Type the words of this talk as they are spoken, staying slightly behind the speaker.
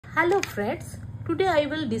Hello friends, today I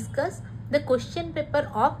will discuss the question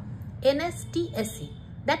paper of Nstse,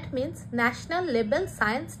 that means National Level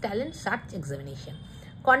Science Talent Search Examination,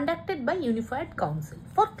 conducted by Unified Council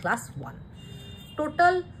for class 1.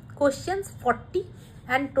 Total questions 40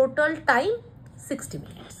 and total time 60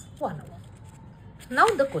 minutes, 1 hour. Now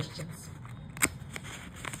the questions.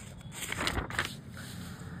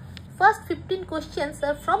 First 15 questions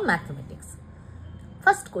are from mathematics.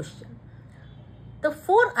 First question. The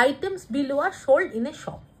 4 items below are sold in a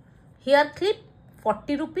shop. Hair clip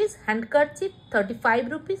 40 rupees, handkerchief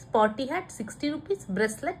 35 rupees, party hat 60 rupees,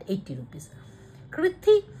 bracelet 80 rupees.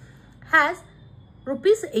 Krithi has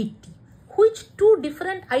rupees 80. Which 2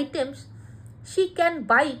 different items she can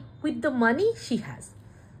buy with the money she has?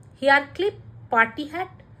 Hair clip, party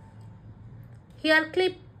hat. Hair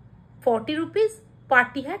clip 40 rupees,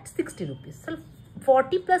 party hat 60 rupees. So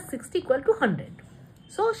 40 plus 60 equal to 100.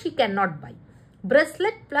 So she cannot buy.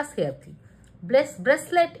 Bracelet plus hair clip.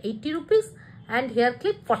 Bracelet 80 rupees and hair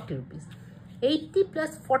clip 40 rupees. 80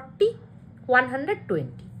 plus 40,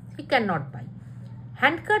 120. She cannot buy.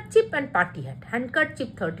 Handkerchief and party hat. Handkerchief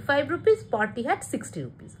 35 rupees, party hat 60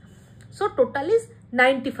 rupees. So total is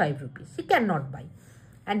 95 rupees. She cannot buy.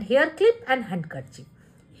 And hair clip and handkerchief.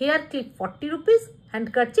 Hair clip 40 rupees,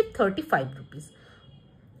 handkerchief 35 rupees.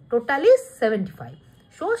 Total is 75.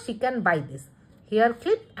 So she can buy this. Hair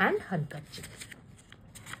clip and handkerchief.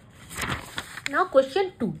 Now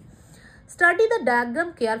question 2. Study the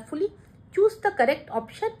diagram carefully. Choose the correct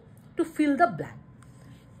option to fill the blank.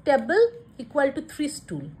 Table equal to 3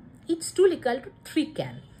 stool. Each stool equal to 3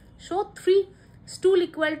 can. So 3 stool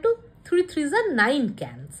equal to 3 3s are 9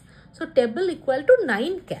 cans. So table equal to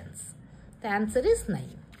 9 cans. The answer is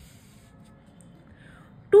 9.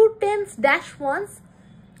 2 tens dash 1s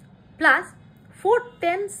plus 4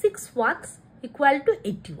 tens 6 ones equal to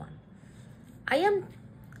 81. I am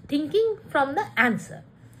thinking from the answer.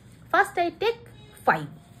 First I take 5.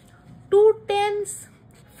 2 tens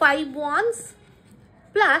 5 ones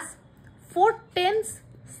plus 4 tens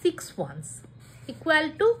 6 ones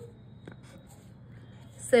equal to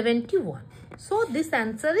 71. So this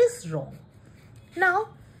answer is wrong. Now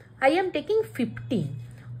I am taking 15.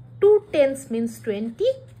 2 tens means 20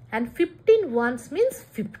 and 15 ones means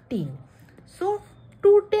 15. So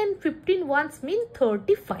 2 10 15 ones mean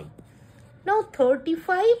 35. Now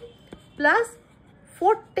 35 plus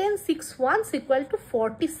 4 10 6 ones equal to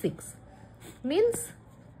 46 means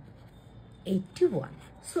 81.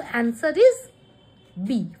 So answer is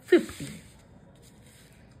B, 15.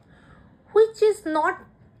 Which is not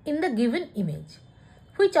in the given image?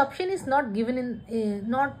 Which option is not given in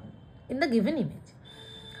the given image?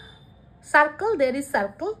 Circle, there is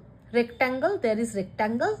circle. Rectangle, there is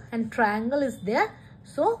rectangle, and triangle is there.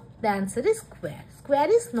 So the answer is square.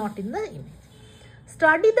 Square is not in the image.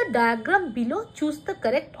 Study the diagram below. Choose the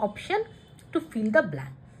correct option to fill the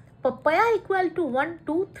blank. Papaya equal to 1,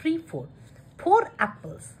 2, 3, 4. 4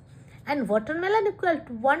 apples. And watermelon equal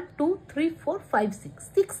to 1, 2, 3, 4, 5, 6.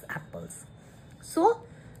 6 apples. So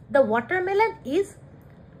the watermelon is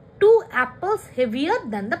 2 apples heavier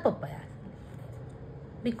than the papaya.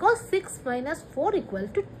 Because 6 minus 4 equal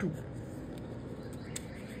to 2.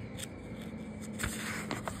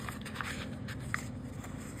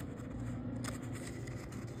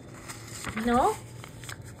 Now,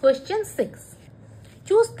 question 6.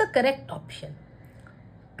 Choose the correct option.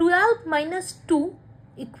 12 minus 2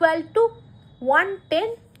 equal to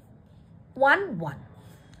 110, 1, 1.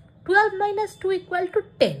 12 minus 2 equal to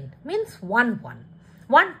 10 means 1, 1,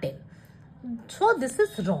 110. So this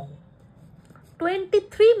is wrong.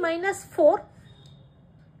 23 minus 4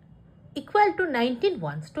 equal to 19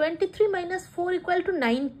 ones. 23 minus 4 equal to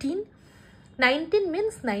 19. 19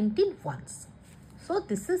 means 19 ones. So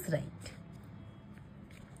this is right.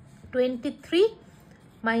 23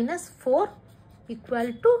 minus 4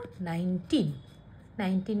 equal to 19.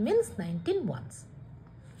 19 means 19 ones.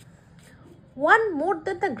 1 more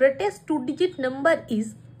than the greatest 2-digit number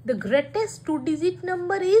is, the greatest 2-digit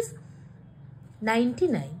number is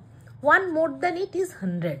 99. 1 more than it is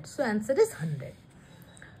 100. So answer is 100.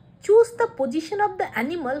 Choose the position of the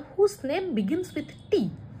animal whose name begins with T.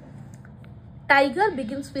 Tiger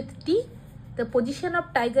begins with T. The position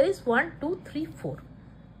of tiger is 1, 2, 3, 4.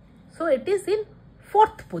 So it is in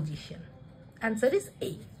 4th position. Answer is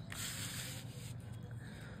A.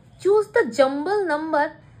 Choose the jumble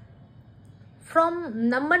number from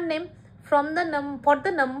number name from the for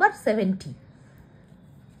the number 70.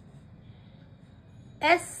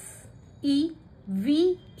 SEVENTY,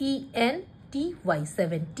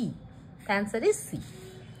 70. The answer is C.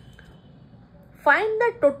 Find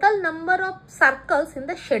the total number of circles in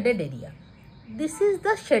the shaded area. this is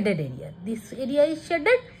the shaded area. This area is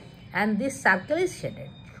shaded and this circle is shaded.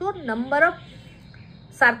 So number of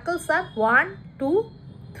circles are 1, 2,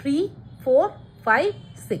 3, 4, 5,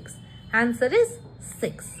 6. Answer is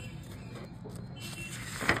 6.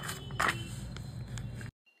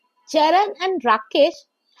 Charan and Rakesh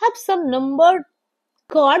have some numbered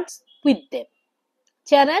cards with them.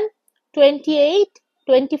 Charan 28,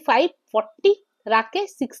 25, 40. Rakesh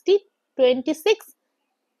 16, 26,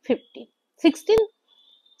 15. 16,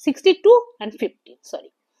 62 and 15.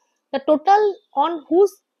 Sorry. The total on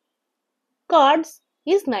whose cards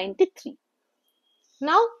is 93.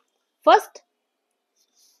 Now, first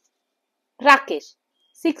Rakesh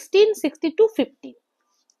 16, 62, 15.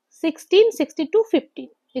 16, 62, 15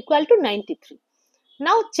 equal to 93.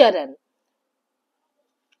 Now Charan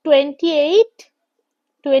 28,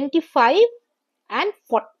 25 and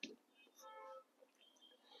 40.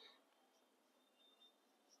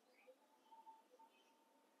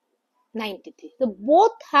 93. So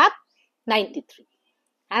both have 93.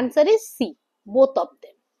 Answer is C, both of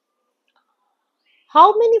them.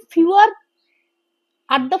 How many fewer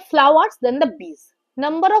are the flowers than the bees?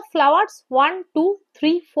 Number of flowers 1, 2,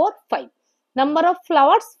 3, 4, 5. Number of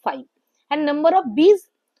flowers 5. And number of bees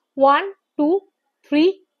 1, 2,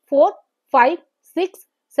 3, 4, 5, 6,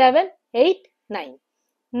 7, 8, 9.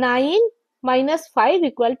 9 minus 5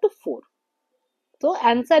 equal to 4. So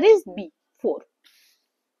answer is B, 4.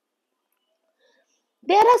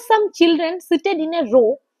 There are some children seated in a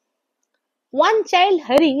row. One child,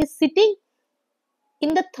 Hari, is sitting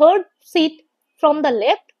in the third seat from the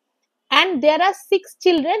left, and there are 6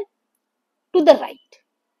 children to the right.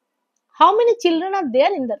 How many children are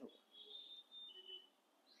there in the row?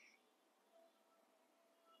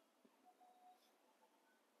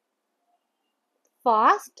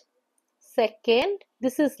 First, second,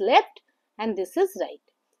 this is left and this is right.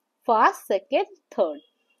 First, second, third.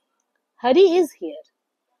 Hari is here.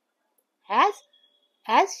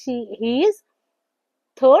 He is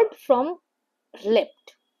third from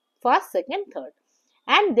left. First, second, third.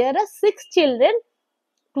 And there are 6 children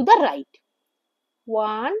to the right.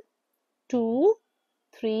 1, 2,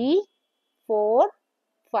 3, 4,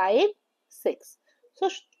 5, 6. So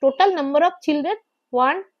total number of children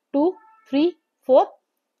 1, 2, 3, 4,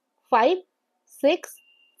 5, 6,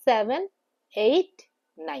 7, 8,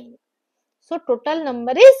 9. So total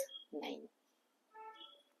number is 9.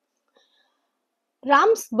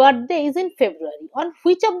 Ram's birthday is in February. On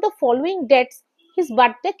which of the following dates his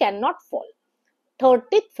birthday cannot fall?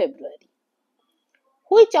 30th February.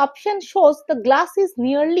 Which option shows the glass is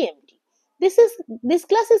nearly empty? This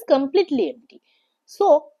glass is completely empty.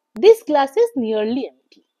 So this glass is nearly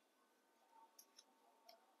empty.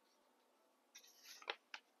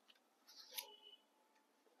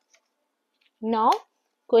 Now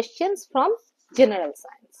questions from general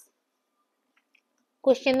science.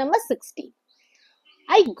 Question number 16.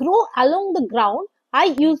 I grow along the ground.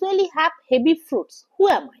 I usually have heavy fruits. Who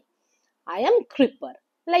am I? I am creeper,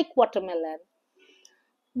 like watermelon.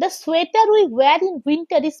 The sweater we wear in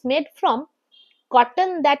winter is made from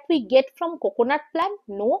cotton that we get from coconut plant?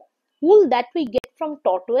 No. Wool that we get from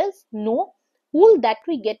tortoise? No. Wool that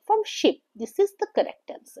we get from sheep? This is the correct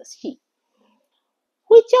answer, sheep.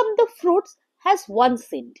 Which of the fruits has one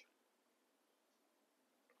seed?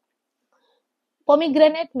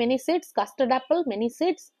 Pomegranate, many seeds. Custard apple, many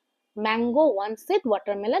seeds. Mango, one seed.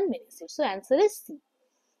 Watermelon, many seeds. So answer is C.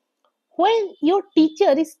 When your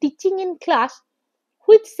teacher is teaching in class,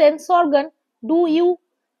 which sense organ do you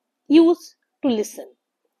use to listen?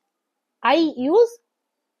 I use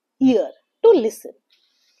ear to listen.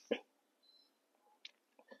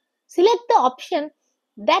 Select the option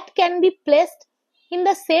that can be placed in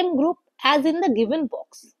the same group as in the given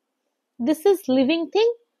box. This is living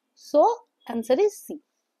thing, so answer is C.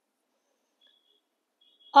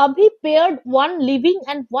 Abhi paired one living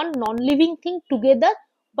and one non-living thing together,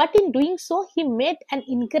 but in doing so, he made an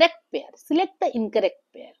incorrect pair. Select the incorrect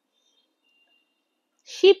pair.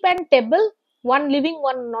 Sheep and table, one living,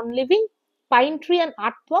 one non-living. Pine tree and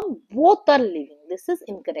earthworm, both are living. This is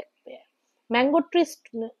incorrect pair. Mango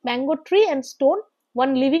tree and stone,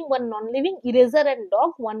 one living, one non-living. Eraser and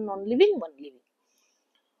dog, one non-living, one living.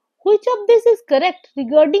 Which of this is correct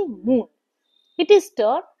regarding moon? It is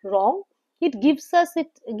star, wrong. It gives us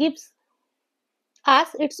its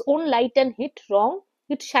own light and heat, wrong.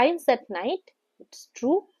 It shines at night, it's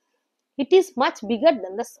true. It is much bigger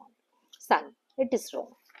than the sun, it is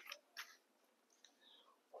wrong.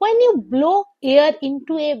 When you blow air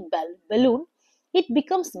into a balloon, it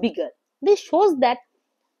becomes bigger. This shows that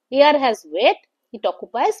air has weight, it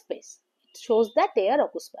occupies space. It shows that air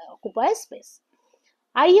occupies space.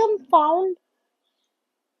 I am found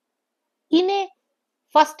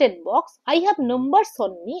First aid box. I have numbers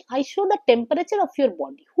on me. I show the temperature of your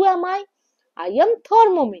body. Who am I? I am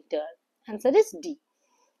thermometer. Answer is D.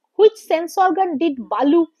 Which sense organ did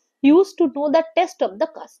Balu use to know the taste of the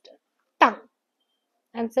custard? Tongue.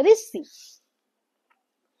 Answer is C.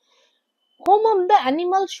 Home of the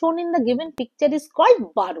animal shown in the given picture is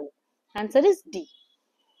called burrow. Answer is D.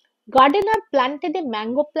 Gardener planted a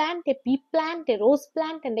mango plant, a pea plant, a rose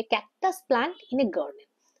plant and a cactus plant in a garden.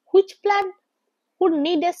 Which plant would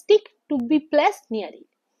need a stick to be placed near it?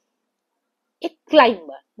 A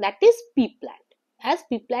climber, that is pea plant, as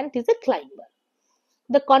pea plant is a climber.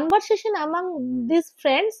 The conversation among these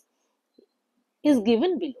friends is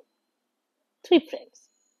given below. 3 friends.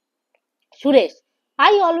 Suresh,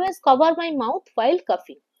 I always cover my mouth while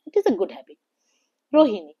coughing. It is a good habit.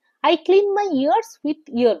 Rohini, I clean my ears with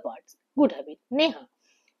earbuds. Good habit. Neha,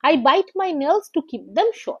 I bite my nails to keep them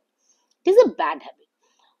short. It is a bad habit.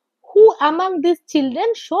 Who among these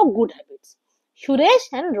children show good habits?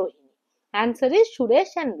 Suresh and Rohini. Answer is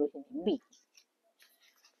Suresh and Rohini. B.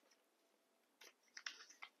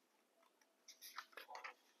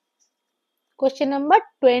 Question number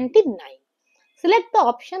 29. Select the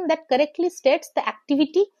option that correctly states the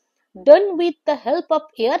activity done with the help of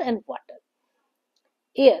air and water.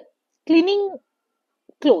 Air. Cleaning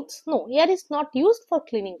clothes. No, air is not used for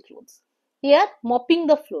cleaning clothes. Air. Mopping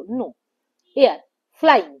the floor. No. Air.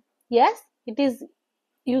 Flying. Yes, it is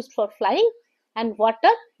used for flying. And water.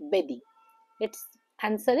 Bathing. Its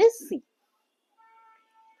answer is C.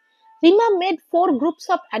 Rima made 4 groups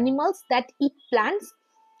of animals that eat plants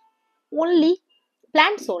only,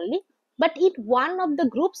 but eat one of the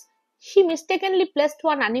groups. She mistakenly placed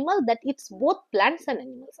one animal that eats both plants and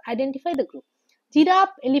animals. Identify the group. Giraffe,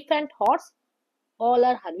 elephant, horse, all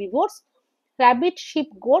are herbivores. Rabbit, sheep,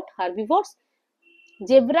 goat, herbivores.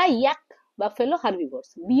 Zebra, yak, buffalo,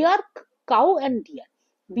 herbivores. Bear, cow and deer.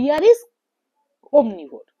 Bear is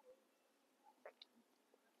omnivore.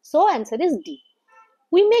 So answer is D.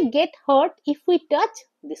 We may get hurt if we touch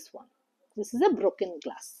this one. This is a broken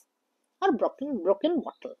glass or broken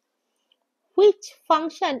bottle. Which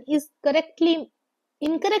function is incorrectly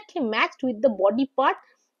matched with the body part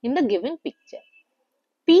in the given picture?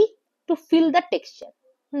 P, to feel the texture.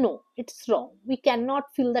 No, it's wrong. We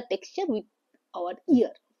cannot feel the texture with our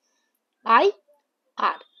ear. I,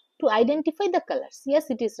 R, to identify the colors.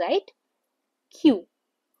 Yes, it is right. Q,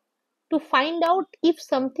 to find out if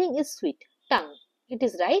something is sweet. Tongue. It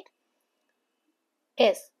is right.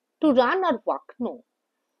 S, to run or walk. No.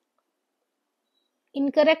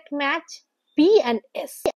 Incorrect match. P and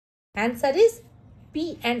S. Answer is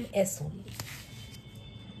P and S only.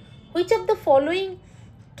 Which of the following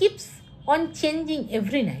keeps on changing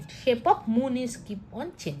every night? Shape of moon is keep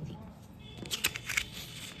on changing.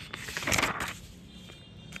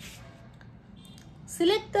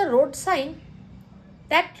 Select the road sign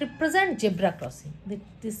that represent zebra crossing.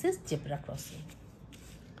 This is zebra crossing.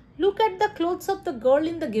 Look at the clothes of the girl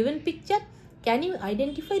in the given picture. Can you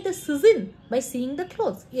identify the season by seeing the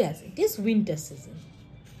clothes? Yes, it is winter season.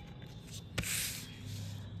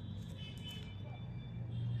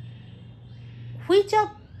 Which of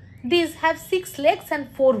these have 6 legs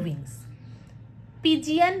and 4 wings?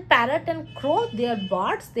 Pigeon, parrot and crow, they are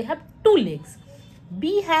birds. They have 2 legs.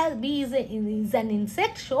 Bee is an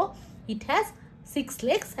insect, so it has 6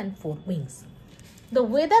 legs and 4 wings. The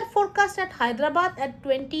weather forecast at Hyderabad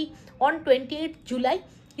on 28th July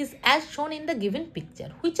is as shown in the given picture.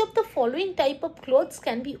 Which of the following type of clothes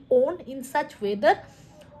can be worn in such weather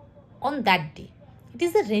on that day? It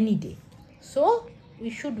is a rainy day, so we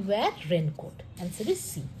should wear raincoat. Answer is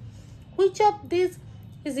C. Which of these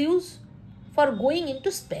is used for going into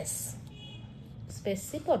space?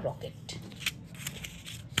 Spaceship or rocket?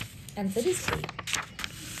 Answer is A.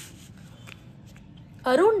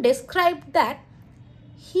 Arun described that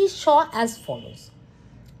he saw as follows.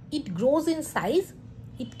 It grows in size.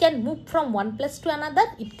 It can move from one place to another.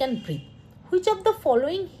 It can breathe. Which of the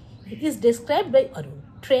following is described by Arun?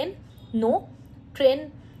 Train? No.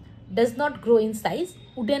 Train does not grow in size.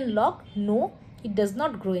 Wooden log? No. It does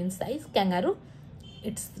not grow in size. Kangaroo?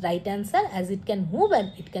 It's right answer, as it can move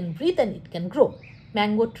and it can breathe and it can grow.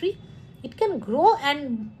 Mango tree? It can grow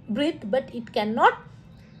and breathe, but it cannot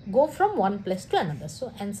go from one place to another.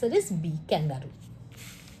 So answer is B, kangaroo.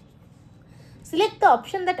 Select the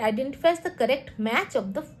option that identifies the correct match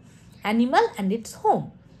of the animal and its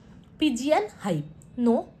home. Pigeon, hive.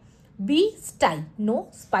 No. Bee, sty. No.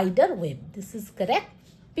 Spider, web. This is correct.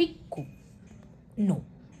 Pig, coop. No.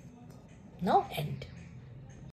 Now end.